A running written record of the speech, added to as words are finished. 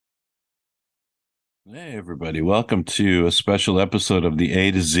Hey, everybody. Welcome to a special episode of the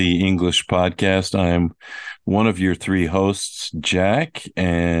A to Z English podcast. I am one of your three hosts, Jack,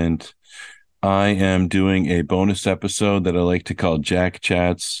 and I am doing a bonus episode that I like to call Jack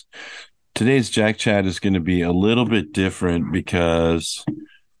Chats. Today's Jack Chat is going to be a little bit different because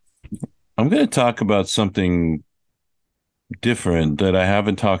I'm going to talk about something different that I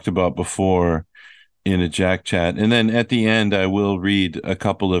haven't talked about before in a Jack Chat. And then at the end, I will read a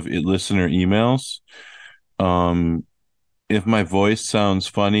couple of listener emails. Um, if my voice sounds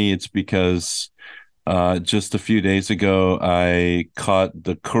funny, it's because just a few days ago I caught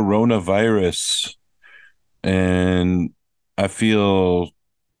the coronavirus and I feel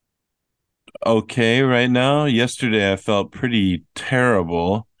okay right now. Yesterday I felt pretty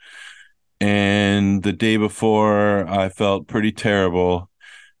terrible, and the day before I felt pretty terrible.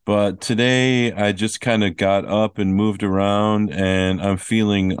 But today I just kind of got up and moved around and I'm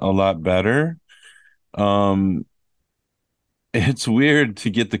feeling a lot better. Um, It's weird to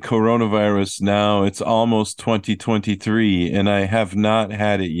get the coronavirus now. It's almost 2023 and I have not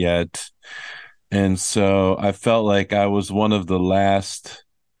had it yet. And so I felt like I was one of the last,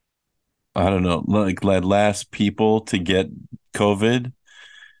 I don't know, like last people to get COVID.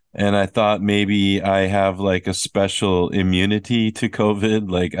 And I thought maybe I have like a special immunity to COVID,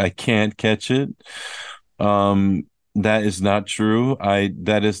 like I can't catch it. Um, that is not true.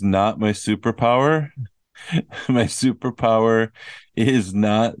 That is not my superpower. My superpower is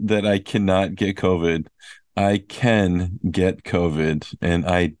not that I cannot get COVID. I can get COVID, and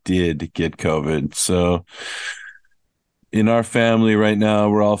I did get COVID. So in our family right now,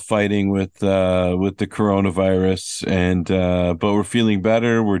 we're all fighting with the coronavirus, and but we're feeling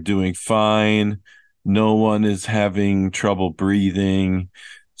better. We're doing fine. No one is having trouble breathing,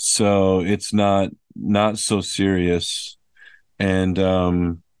 so it's not so serious.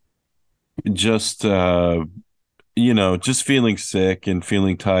 And just just feeling sick and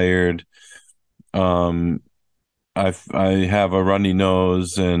feeling tired. Um, I have a runny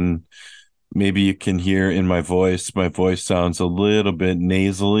nose, and maybe you can hear in my voice. My voice sounds a little bit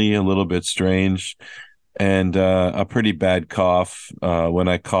nasally, a little bit strange, and a pretty bad cough. When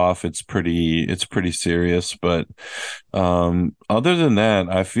I cough, it's pretty serious. But other than that,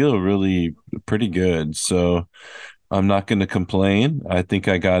 I feel really pretty good. So I'm not going to complain. I think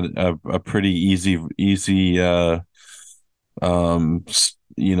I got a pretty easy um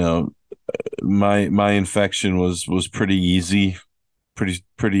you know my infection was pretty easy,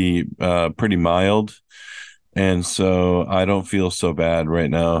 pretty mild, and so I don't feel so bad right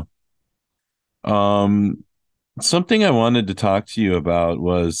now. um Something I wanted to talk to you about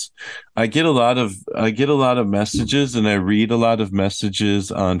was I get a lot of messages and I read a lot of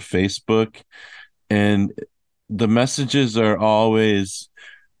messages on Facebook, and the messages are always,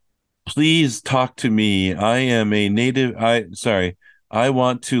 please talk to me. I am a native. I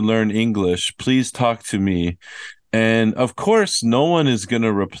want to learn English. Please talk to me. And of course, no one is going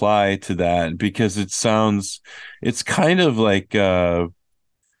to reply to that because it's kind of like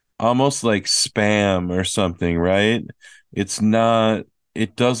almost like spam or something, right? It's not,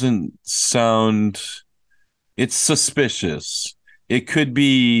 it doesn't sound, it's suspicious. It could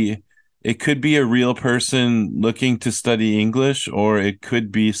be it could be a real person looking to study English, or it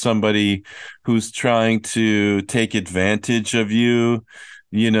could be somebody who's trying to take advantage of you,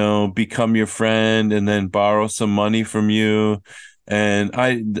 become your friend and then borrow some money from you. And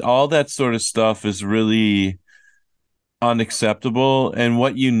I all that sort of stuff is really unacceptable. And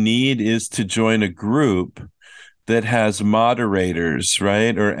what you need is to join a group that has moderators,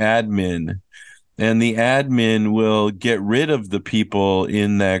 right? Or admin, and the admin will get rid of the people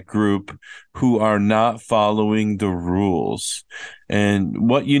in that group who are not following the rules. And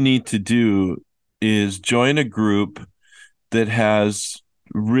what you need to do is join a group that has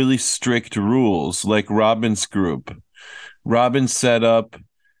really strict rules, like Robin's group. Robin set up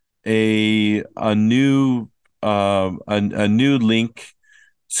a new link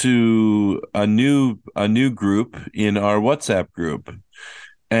to a new group in our WhatsApp group.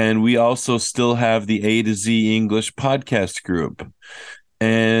 And we also still have the A to Z English podcast group.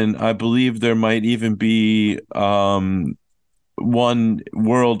 And I believe there might even be one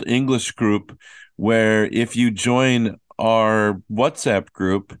World English group where if you join our WhatsApp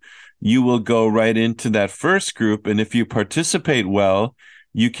group, you will go right into that first group. And if you participate well,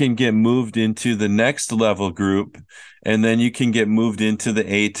 you can get moved into the next level group, and then you can get moved into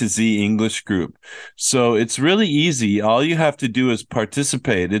the A to Z English group. So it's really easy. All you have to do is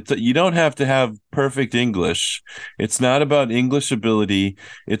participate. You don't have to have perfect English. It's not about English ability.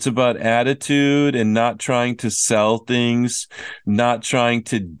 It's about attitude and not trying to sell things, not trying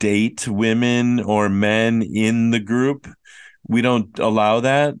to date women or men in the group. We don't allow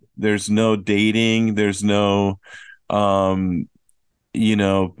that. There's no dating. There's no, um, you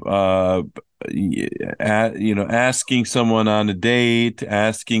know, asking someone on a date,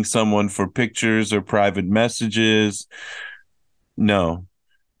 asking someone for pictures or private messages. No.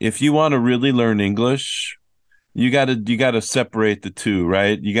 If you want to really learn English, you gotta separate the two,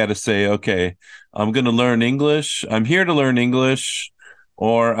 right? You gotta say, okay, I'm gonna learn English. I'm here to learn English,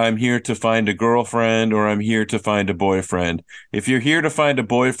 or I'm here to find a girlfriend, or I'm here to find a boyfriend. If you're here to find a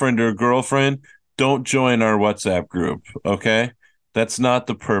boyfriend or a girlfriend, don't join our WhatsApp group, okay? That's not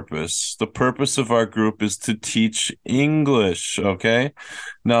the purpose. The purpose of our group is to teach English, okay?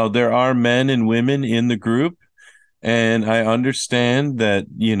 Now, there are men and women in the group, and I understand that,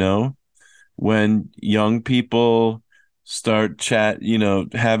 when young people start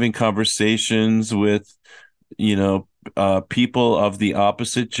having conversations with, people of the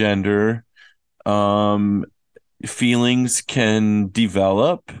opposite gender, um, feelings can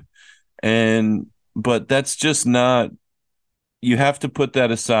develop, and but that's just not. You have to put that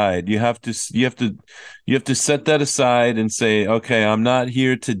aside. You have to set that aside and say, okay, I'm not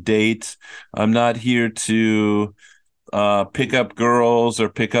here to date. I'm not here to pick up girls or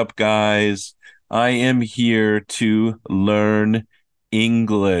pick up guys. I am here to learn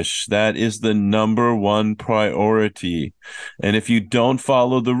English. That is the number one priority. And if you don't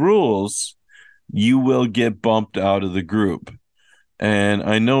follow the rules, you will get bumped out of the group. And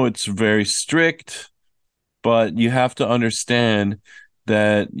I know it's very strict, but you have to understand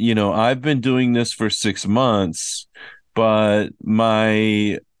that, I've been doing this for 6 months, but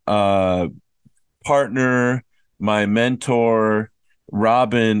my partner, my mentor,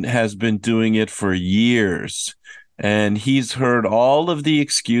 Robin, has been doing it for years. And he's heard all of the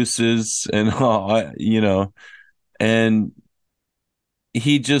excuses and, and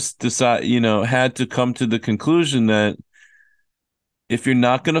he just had to come to the conclusion that if you're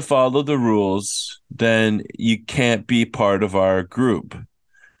not going to follow the rules, then you can't be part of our group.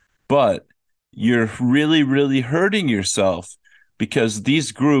 But you're really, really hurting yourself because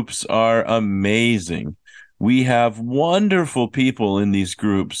these groups are amazing. We have wonderful people in these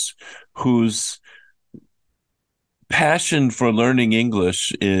groups whose passion for learning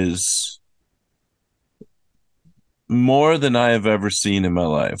English is more than I have ever seen in my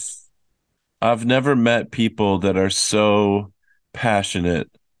life. I've never met people that are so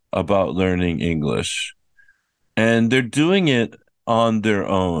passionate about learning English, and they're doing it on their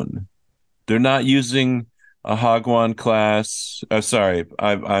own. They're not using a Hagwon class. Sorry,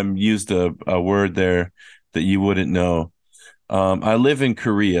 I'm used a word there that you wouldn't know. I live in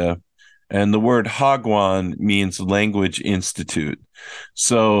Korea, and the word Hagwon means language institute.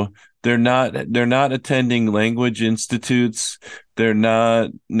 So they're not attending language institutes. They're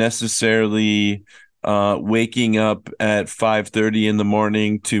not necessarily waking up at 5:30 in the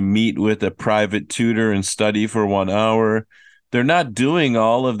morning to meet with a private tutor and study for 1 hour. They're not doing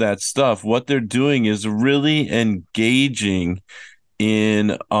all of that stuff. What they're doing is really engaging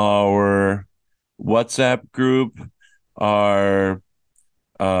in our WhatsApp group, our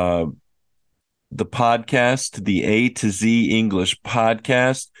uh, the podcast, the A to Z English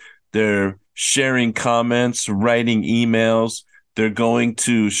podcast. They're sharing comments, writing emails. They're going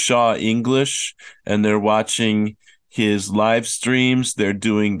to Shaw English and they're watching his live streams. They're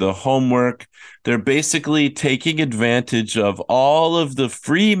doing the homework. They're basically taking advantage of all of the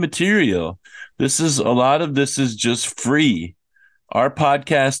free material. A lot of this is just free. Our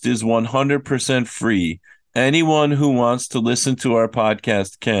podcast is 100% free. Anyone who wants to listen to our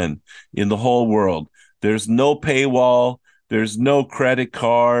podcast can in the whole world. There's no paywall, there's no credit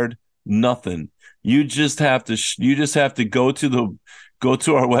card, nothing. You just have to go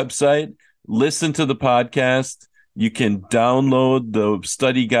to our website, listen to the podcast, you can download the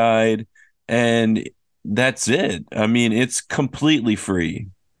study guide, and that's it. I mean, it's completely free.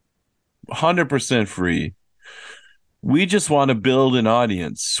 100% free. We just want to build an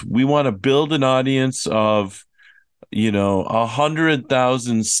audience. We want to build an audience of,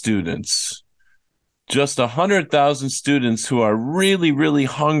 100,000 students, just 100,000 students who are really, really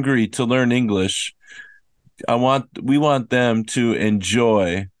hungry to learn English. We want them to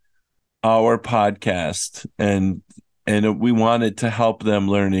enjoy our podcast, and we want it to help them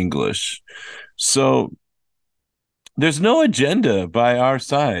learn English. So There's no agenda by our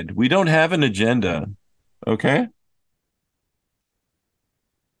side. We don't have an agenda. Okay.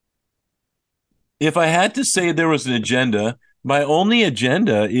 If I had to say there was an agenda, my only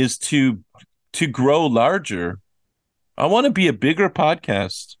agenda is to grow larger. I want to be a bigger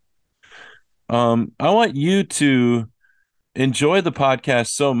podcast. I want you to enjoy the podcast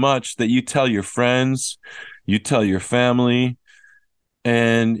so much that you tell your friends, you tell your family,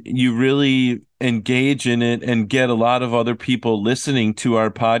 and you really engage in it and get a lot of other people listening to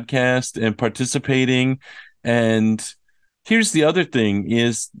our podcast and participating. And here's the other thing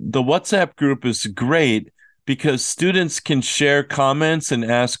is the WhatsApp group is great because students can share comments and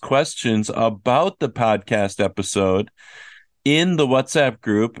ask questions about the podcast episode in the WhatsApp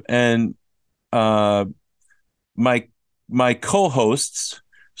group. And uh, my my co-hosts,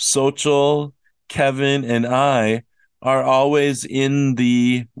 Social, Kevin, and I are always in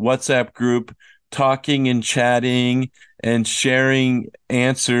the WhatsApp group talking and chatting and sharing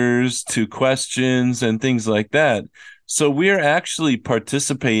answers to questions and things like that. So we're actually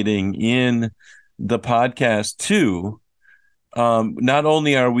participating in the podcast too. Not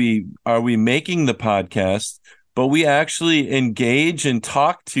only are we making the podcast, but we actually engage and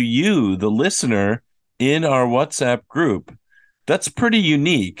talk to you, the listener, in our WhatsApp group. That's pretty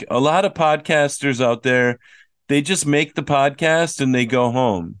unique. A lot of podcasters out there, they just make the podcast and they go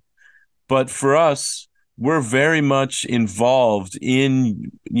home. But for us, we're very much involved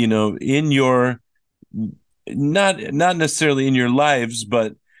in, in your not necessarily in your lives,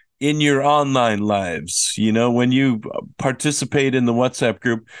 but in your online lives, when you participate in the WhatsApp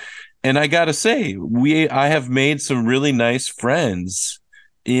group. And I got to say, I have made some really nice friends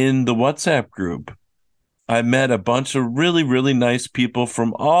in the WhatsApp group. I met a bunch of really, really nice people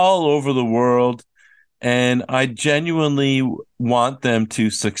from all over the world, and I genuinely want them to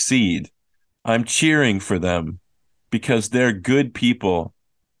succeed. I'm cheering for them because they're good people.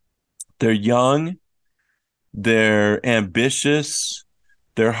 They're young, they're ambitious,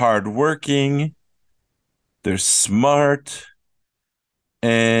 they're hardworking, they're smart,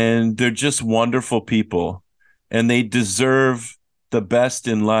 and they're just wonderful people. And they deserve the best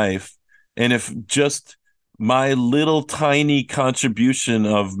in life. And if just my little tiny contribution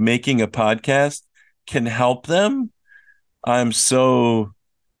of making a podcast can help them, I'm so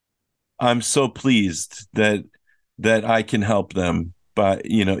I'm so pleased that I can help them by,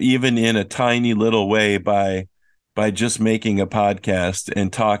 even in a tiny little way by just making a podcast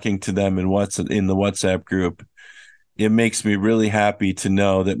and talking to them in the WhatsApp group. It makes me really happy to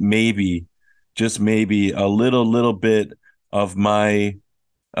know that maybe, just maybe, a little bit of my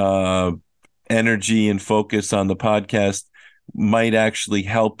uh, energy and focus on the podcast might actually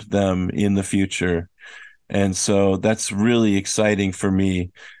help them in the future. And so that's really exciting for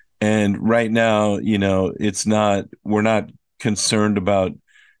me. And right now, we're not concerned about,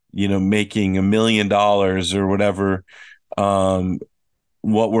 making $1 million or whatever. Um,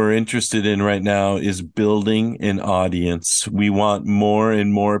 what we're interested in right now is building an audience. We want more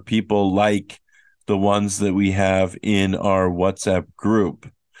and more people like the ones that we have in our WhatsApp group.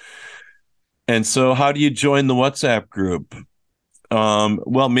 And so, how do you join the WhatsApp group?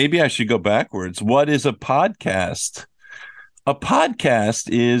 Well, maybe I should go backwards. What is a podcast? A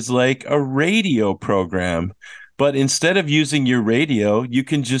podcast is like a radio program, but instead of using your radio, you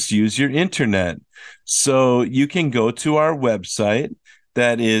can just use your internet. So you can go to our website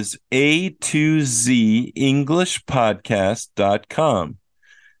that is a2zenglishpodcast.com.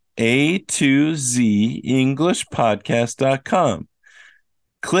 a2zenglishpodcast.com.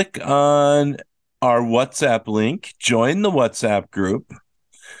 Click on our WhatsApp link, join the WhatsApp group.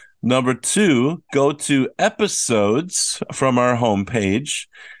 Number 2, go to episodes from our homepage,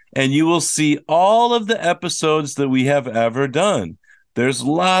 and you will see all of the episodes that we have ever done. There's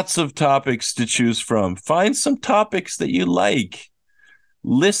lots of topics to choose from. Find some topics that you like.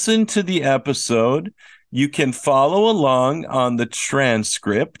 Listen to the episode. You can follow along on the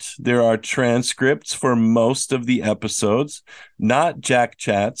transcript. There are transcripts for most of the episodes, not Jack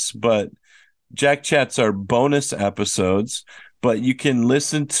Chats, but Jack Chats are bonus episodes. But you can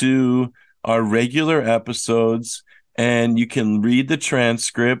listen to our regular episodes and you can read the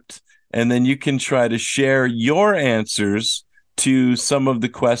transcript, and then you can try to share your answers to some of the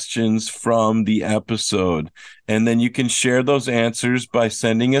questions from the episode. And then you can share those answers by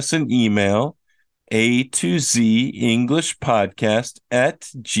sending us an email,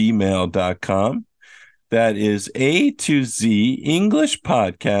 a2zenglishpodcast@gmail.com. That is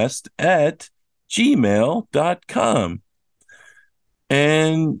a2zenglishpodcast@gmail.com.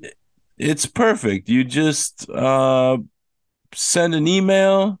 And it's perfect. You just send an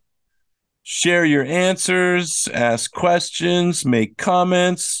email, Share your answers, ask questions, make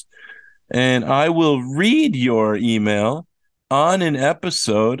comments, and I will read your email on an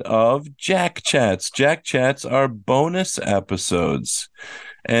episode of Jack Chats. Jack Chats are bonus episodes,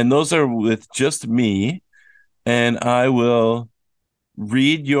 and those are with just me, and I will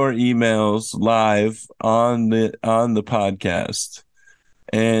read your emails live on the podcast,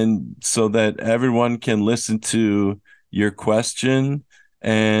 and so that everyone can listen to your question.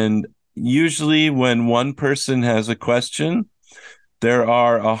 And usually when one person has a question, there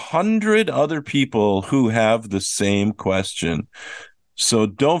are 100 other people who have the same question. So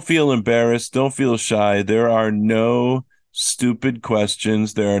don't feel embarrassed, don't feel shy. There are no stupid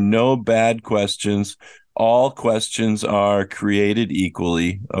questions, there are no bad questions. All questions are created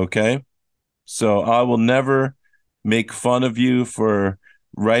equally, okay? So I will never make fun of you for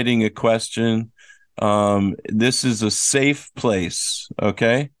writing a question. This is a safe place,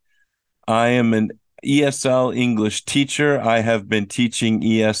 okay? I am an ESL English teacher. I have been teaching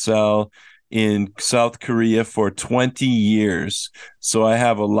ESL in South Korea for 20 years. So I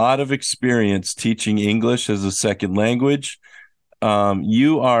have a lot of experience teaching English as a second language.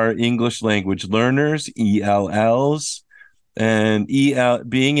 You are English language learners, ELLs. And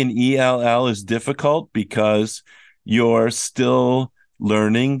being an ELL is difficult because you're still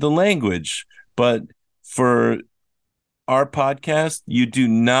learning the language. But for our podcast, you do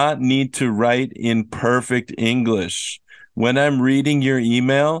not need to write in perfect English. When I'm reading your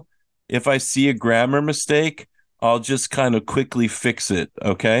email, if I see a grammar mistake, I'll just kind of quickly fix it.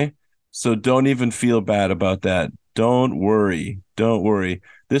 Okay. So don't even feel bad about that. Don't worry. Don't worry.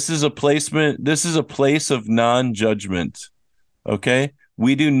 This is a placement. This is a place of non-judgment. Okay.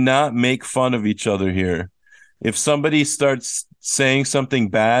 We do not make fun of each other here. If somebody starts saying something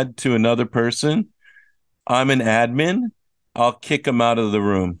bad to another person, I'm an admin. I'll kick them out of the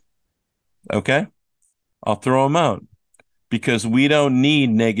room. Okay. I'll throw them out because we don't need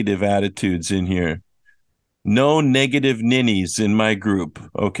negative attitudes in here. No negative ninnies in my group.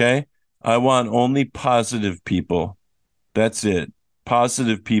 Okay. I want only positive people. That's it.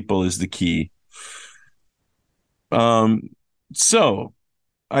 Positive people is the key. Um, so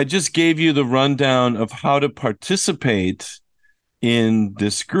I just gave you the rundown of how to participate in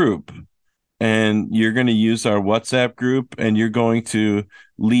this group. And you're going to use our WhatsApp group and you're going to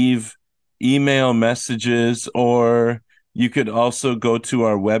leave email messages, or you could also go to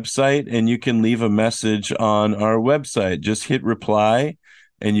our website and you can leave a message on our website. Just hit reply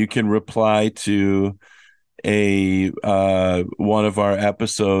and you can reply to a one of our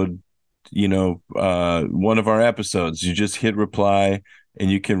episode, one of our episodes. You just hit reply and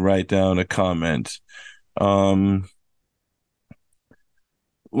you can write down a comment.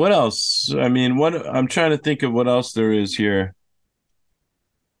 What else? I mean, what I'm trying to think of what else there is here.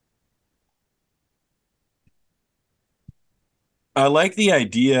 I like the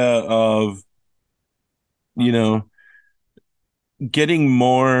idea of, you know, getting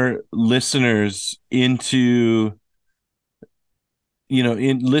more listeners into,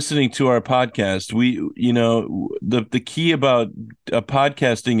 in listening to our podcast. The key about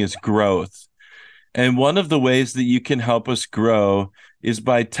podcasting is growth. And one of the ways that you can help us grow is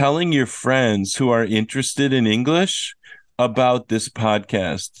by telling your friends who are interested in English about this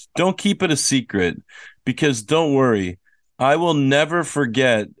podcast. Don't keep it a secret, because don't worry, I will never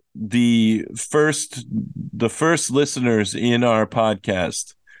forget the first listeners in our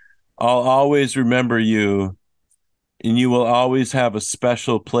podcast. I'll always remember you, and you will always have a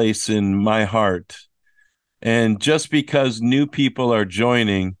special place in my heart. And just because new people are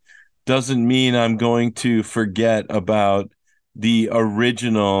joining doesn't mean I'm going to forget about the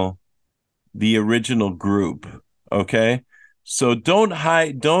original group. Okay? So don't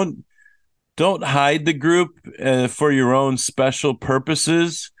hide the group for your own special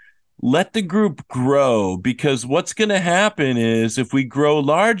purposes. Let the group grow, because what's going to happen is if we grow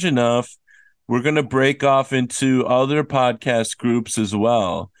large enough, we're going to break off into other podcast groups as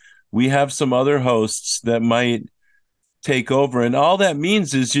well. We have some other hosts that might take over, and all that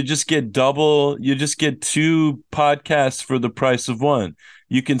means is you just get two podcasts for the price of one.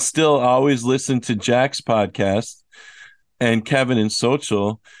 You can still always listen to Jack's podcast and Kevin and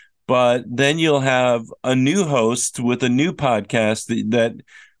Social, but then you'll have a new host with a new podcast that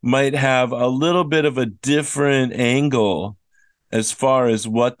might have a little bit of a different angle as far as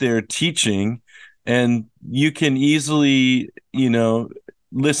what they're teaching, and you can easily,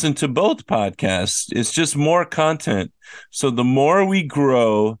 listen to both podcasts. It's just more content. So the more we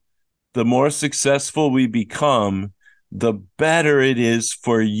grow, the more successful we become, the better it is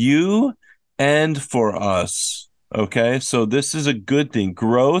for you and for us. Okay? So this is a good thing.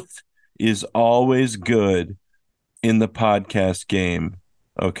 Growth is always good in the podcast game.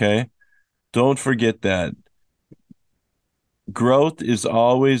 Okay? Don't forget that. Growth is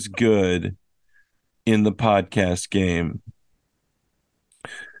always good in the podcast game.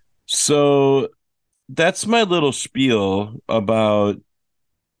 So that's my little spiel about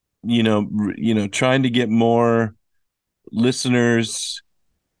trying to get more listeners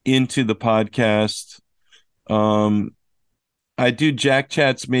into the podcast. I do Jack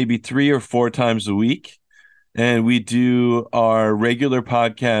Chats maybe 3 or 4 times a week, and we do our regular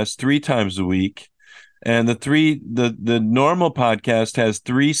podcast 3 times a week. And the normal podcast has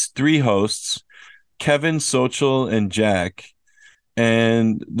three hosts, Kevin, Sochel, and Jack.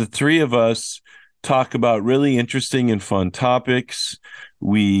 And the three of us talk about really interesting and fun topics.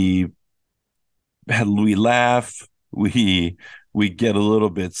 We laugh, we get a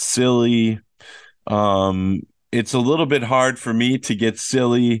little bit silly. It's a little bit hard for me to get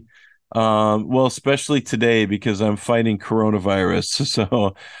silly. Well, especially today because I'm fighting coronavirus.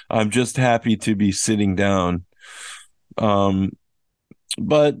 So I'm just happy to be sitting down.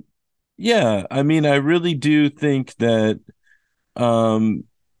 But yeah, I mean, I really do think that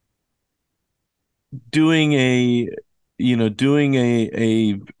doing a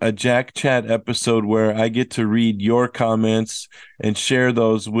Jack Chat episode where I get to read your comments and share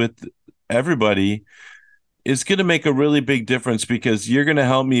those with everybody is going to make a really big difference, because you're going to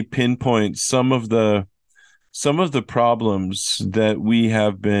help me pinpoint some of the problems that we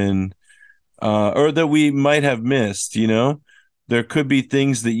have been or that we might have missed. There could be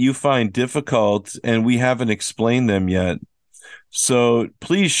things that you find difficult and we haven't explained them yet. So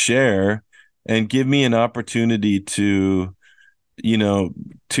please share and give me an opportunity to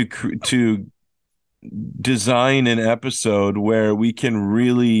to design an episode where we can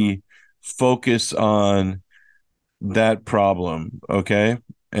really focus on that problem. Okay.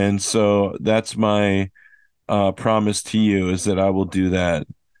 And so that's my promise to you, is that I will do that.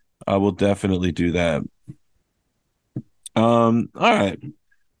 I will definitely do that. All right.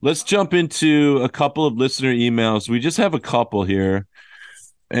 Let's jump into a couple of listener emails. We just have a couple here,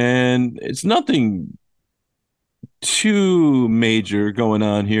 and it's nothing too major going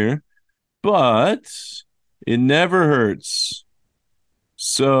on here, but it never hurts.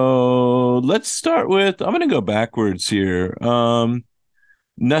 So let's start with, I'm going to go backwards here.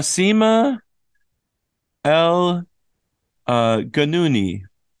 Nasima El Ganuni.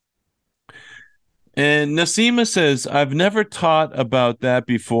 And Nasima says, I've never taught about that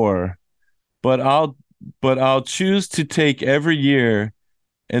before, but I'll choose to take every year,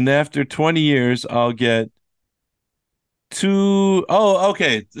 and after 20 years I'll get two. Oh,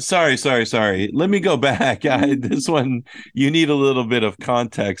 okay. Sorry. Let me go back. This one, you need a little bit of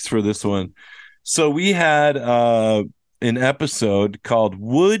context for this one. So we had an episode called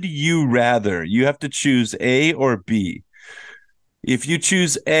Would You Rather? You have to choose A or B. If you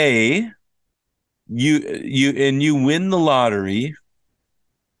choose A, you win the lottery.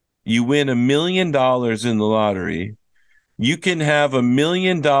 You win $1 million in the lottery. You can have $1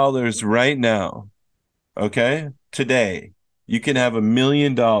 million right now. Okay? Today. You can have $1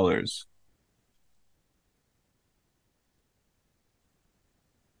 million.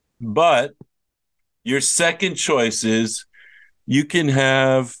 But your second choice is you can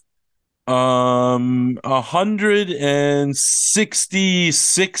have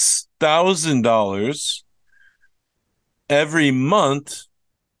 $166,000 every month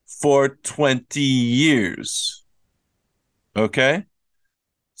for 20 years. Okay?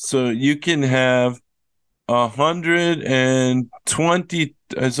 So you can have 120,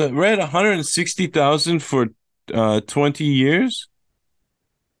 is that right? 160,000 for 20 years?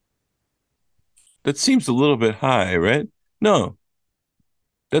 That seems a little bit high, right? No.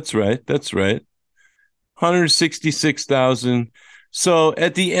 That's right. 166,000. So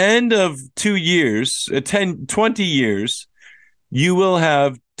at the end of 2 years, 20 years, you will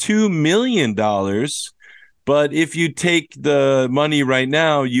have $2 million. But if you take the money right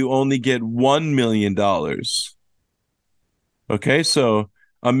now, you only get $1 million. Okay, so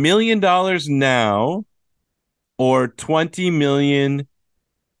 $1 million now, or 20 million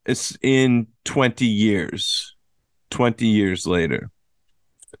is in 20 years. 20 years later.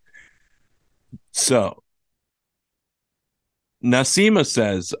 So Nasima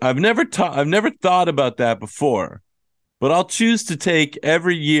says, I've never thought about that before, but I'll choose to take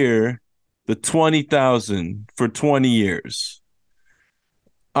every year the 20,000 for 20 years.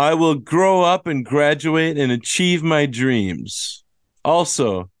 I will grow up and graduate and achieve my dreams.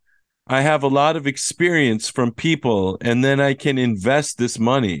 Also, I have a lot of experience from people, and then I can invest this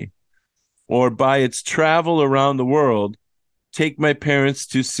money or buy its travel around the world take my parents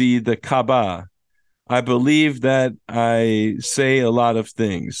to see the Kaaba. I believe that I say a lot of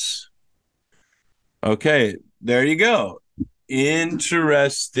things. Okay, there you go.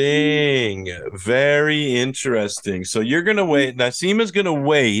 Interesting. Very interesting. So you're going to wait. Nasima's going to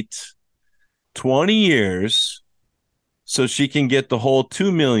wait 20 years so she can get the whole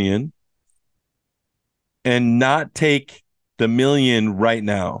 2 million and not take the million right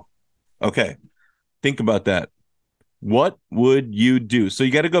now. Okay. Think about that. What would you do? So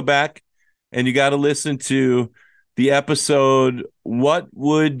you got to go back and you got to listen to the episode. What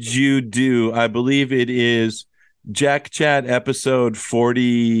would you do? I believe it is Jack Chat episode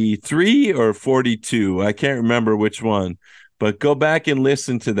 43 or 42. I can't remember which one, but go back and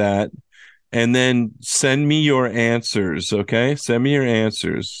listen to that and then send me your answers. Okay. Send me your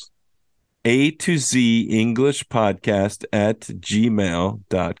answers. A to Z English podcast at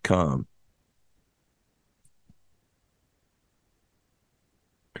gmail.com.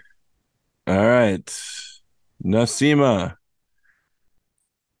 All right. Nasima.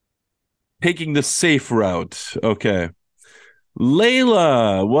 Taking the safe route. Okay.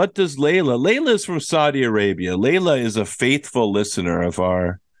 Layla. What does Layla? Layla is from Saudi Arabia. Layla is a faithful listener of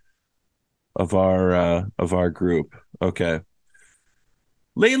our group. Okay.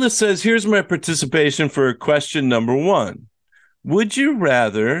 Layla says, here's my participation for question number 1. Would you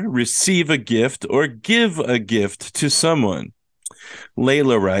rather receive a gift or give a gift to someone?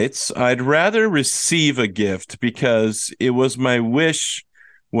 Layla writes, I'd rather receive a gift because it was my wish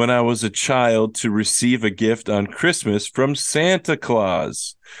when I was a child to receive a gift on Christmas from Santa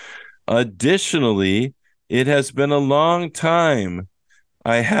Claus. Additionally, it has been a long time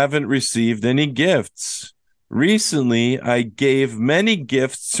I haven't received any gifts. Recently, I gave many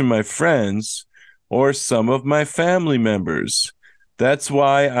gifts to my friends or some of my family members. That's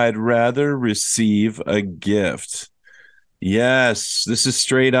why I'd rather receive a gift. Yes, this is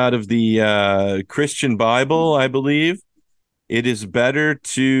straight out of the Christian Bible, I believe. It is better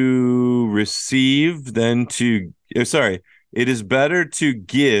to receive than to, it is better to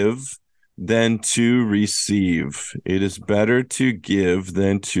give than to receive. It is better to give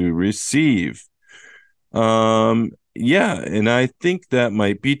than to receive. Yeah, and I think that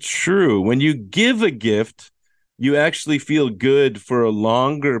might be true. When you give a gift, you actually feel good for a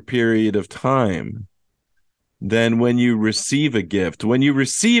longer period of time than when you receive a gift. When you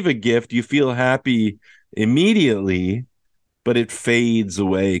receive a gift, you feel happy immediately, but it fades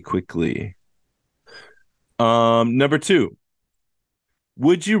away quickly. Number 2,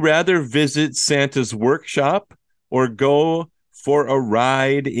 would you rather visit Santa's workshop or go for a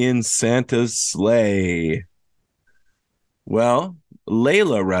ride in Santa's sleigh? Well,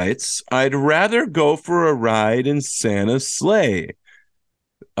 Layla writes, I'd rather go for a ride in Santa's sleigh.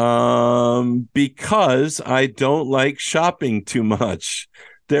 Because I don't like shopping too much.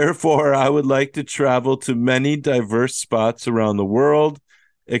 Therefore, I would like to travel to many diverse spots around the world,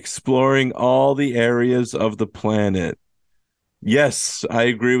 exploring all the areas of the planet. Yes, I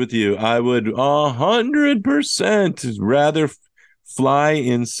agree with you. I would 100% rather fly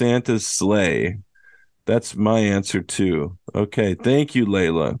in Santa's sleigh. That's my answer too. Okay, thank you,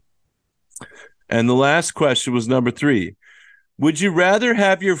 Layla. And the last question was number 3. Would you rather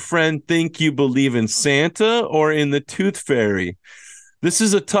have your friend think you believe in Santa or in the Tooth Fairy? This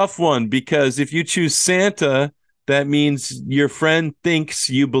is a tough one because if you choose Santa, that means your friend thinks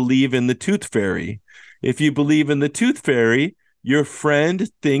you believe in the Tooth Fairy. If you believe in the Tooth Fairy, your friend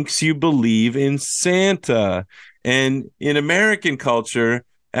thinks you believe in Santa. And in American culture,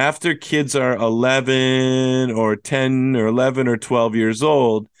 after kids are 11 or 10 or 11 or 12 years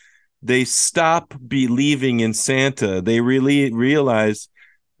old, they stop believing in Santa. They really realize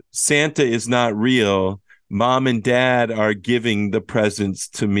Santa is not real. Mom and dad are giving the presents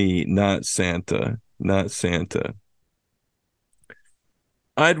to me, not Santa, not Santa.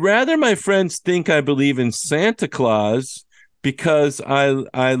 I'd rather my friends think I believe in Santa Claus because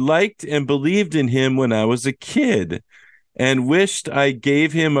I liked and believed in him when I was a kid and wished I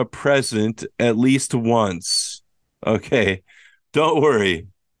gave him a present at least once. Okay, don't worry.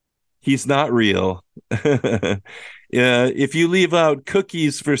 He's not real. If you leave out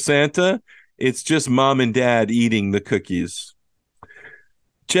cookies for Santa, it's just mom and dad eating the cookies.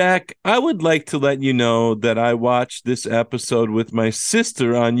 Jack, I would like to let you know that I watched this episode with my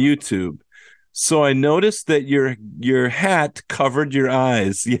sister on YouTube. So I noticed that your hat covered your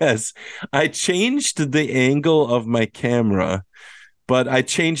eyes. Yes, I changed the angle of my camera, but I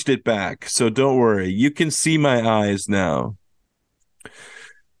changed it back. So don't worry. You can see my eyes now.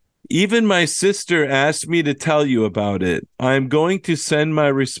 Even my sister asked me to tell you about it. I'm going to send my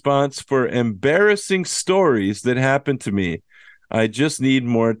response for embarrassing stories that happened to me. I just need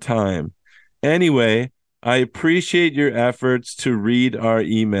more time. Anyway, I appreciate your efforts to read our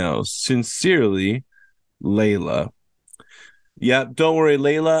emails. Sincerely, Layla. Yeah, don't worry,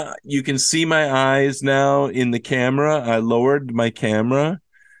 Layla. You can see my eyes now in the camera. I lowered my camera.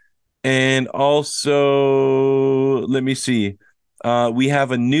 And also, let me see. We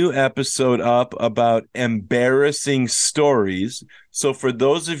have a new episode up about embarrassing stories. So, for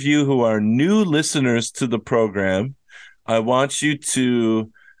those of you who are new listeners to the program, I want you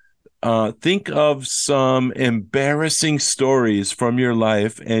to think of some embarrassing stories from your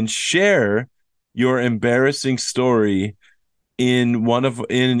life and share your embarrassing story in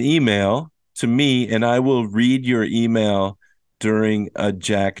an email to me, and I will read your email during a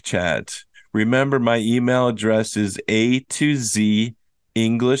Jack chat. Remember, my email address is A to Z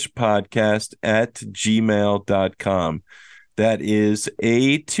English podcast at gmail.com. That is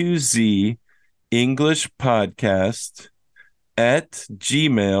A to Z English podcast at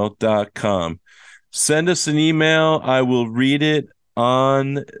gmail.com. Send us an email. I will read it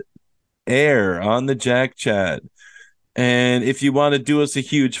on air on the Jack chat. And if you want to do us a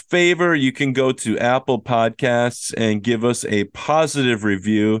huge favor, you can go to Apple Podcasts and give us a positive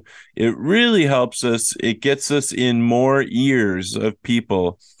review. It really helps us. It gets us in more ears of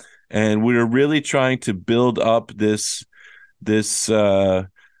people. And we're really trying to build up this podcast.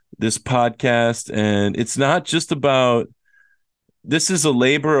 And it's not just about, this is a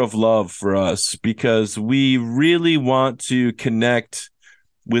labor of love for us because we really want to connect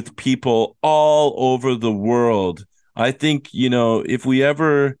with people all over the world. I think, if we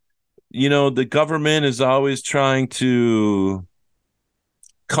ever, the government is always trying to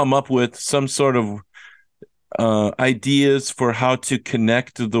come up with some sort of ideas for how to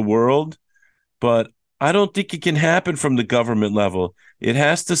connect to the world, but I don't think it can happen from the government level. It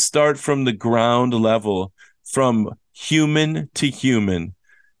has to start from the ground level, from human to human.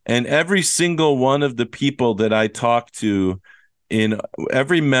 And every single one of the people that I talk to in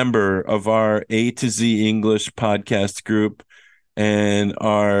every member of our A to Z English podcast group and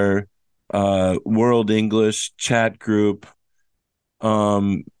our World English chat group,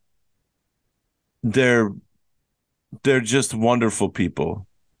 um, they're just wonderful people.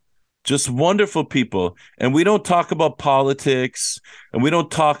 Just wonderful people. And we don't talk about politics and we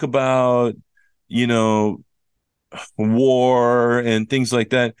don't talk about, you know, war and things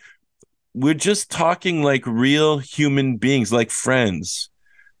like that. We're just talking like real human beings, like friends,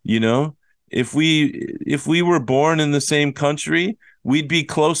 you know? If we were born in the same country, we'd be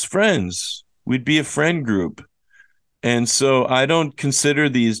close friends. We'd be a friend group. And so I don't consider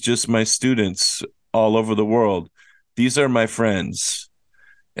these just my students all over the world. These are my friends.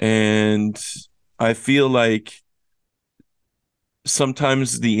 And I feel like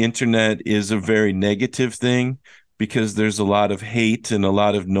sometimes the internet is a very negative thing because there's a lot of hate and a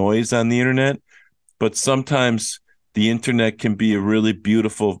lot of noise on the internet. But sometimes the internet can be a really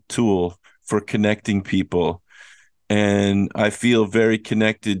beautiful tool for connecting people. And I feel very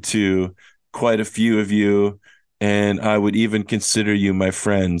connected to quite a few of you. And I would even consider you my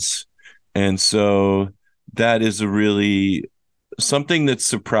friends. And so that is a really something that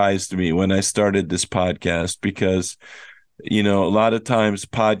surprised me when I started this podcast because, a lot of times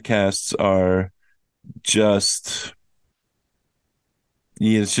podcasts are just,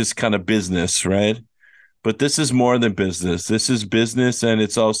 it's just kind of business, right? But this is more than business. This is business and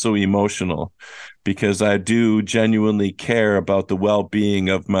it's also emotional because I do genuinely care about the well-being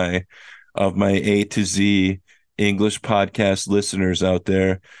of my A to Z English podcast listeners out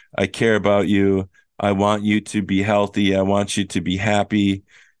there. I care about you. I want you to be healthy. I want you to be happy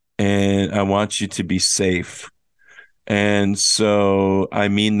and I want you to be safe. And so I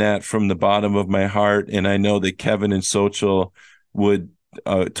mean that from the bottom of my heart. And I know that Kevin and Sochel would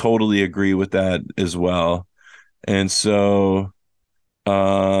totally agree with that as well. And so,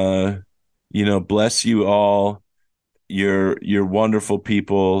 bless you all. You're wonderful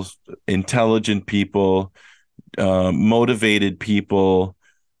people, intelligent people, motivated people.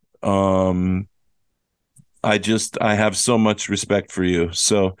 Um, I have so much respect for you.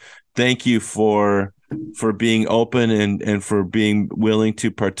 So thank you for being open and for being willing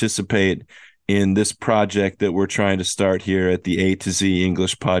to participate in this project that we're trying to start here at the A to Z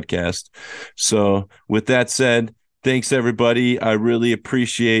English podcast. So with that said, thanks everybody. I really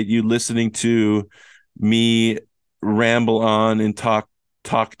appreciate you listening to me ramble on and talk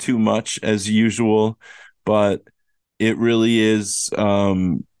too much as usual, but it really is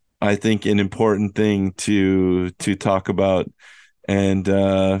I think an important thing to talk about. And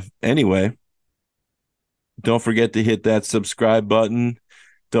anyway, don't forget to hit that subscribe button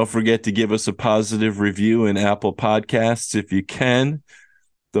Don't forget to give us a positive review in Apple Podcasts if you can.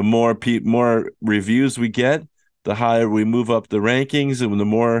 The more reviews we get, the higher we move up the rankings, and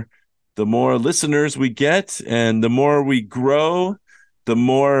the more listeners we get, and the more we grow, the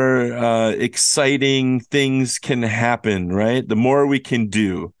more exciting things can happen, right? The more we can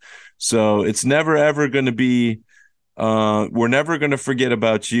do. So it's never ever going to be. We're never going to forget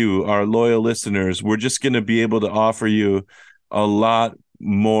about you, our loyal listeners. We're just going to be able to offer you a lot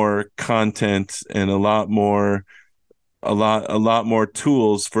more content and a lot more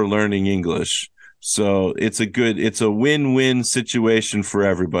tools for learning English. So it's a win-win situation for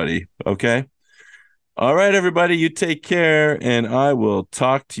everybody. Okay. All right, everybody, you take care, and I will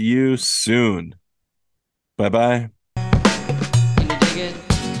talk to you soon. Bye bye.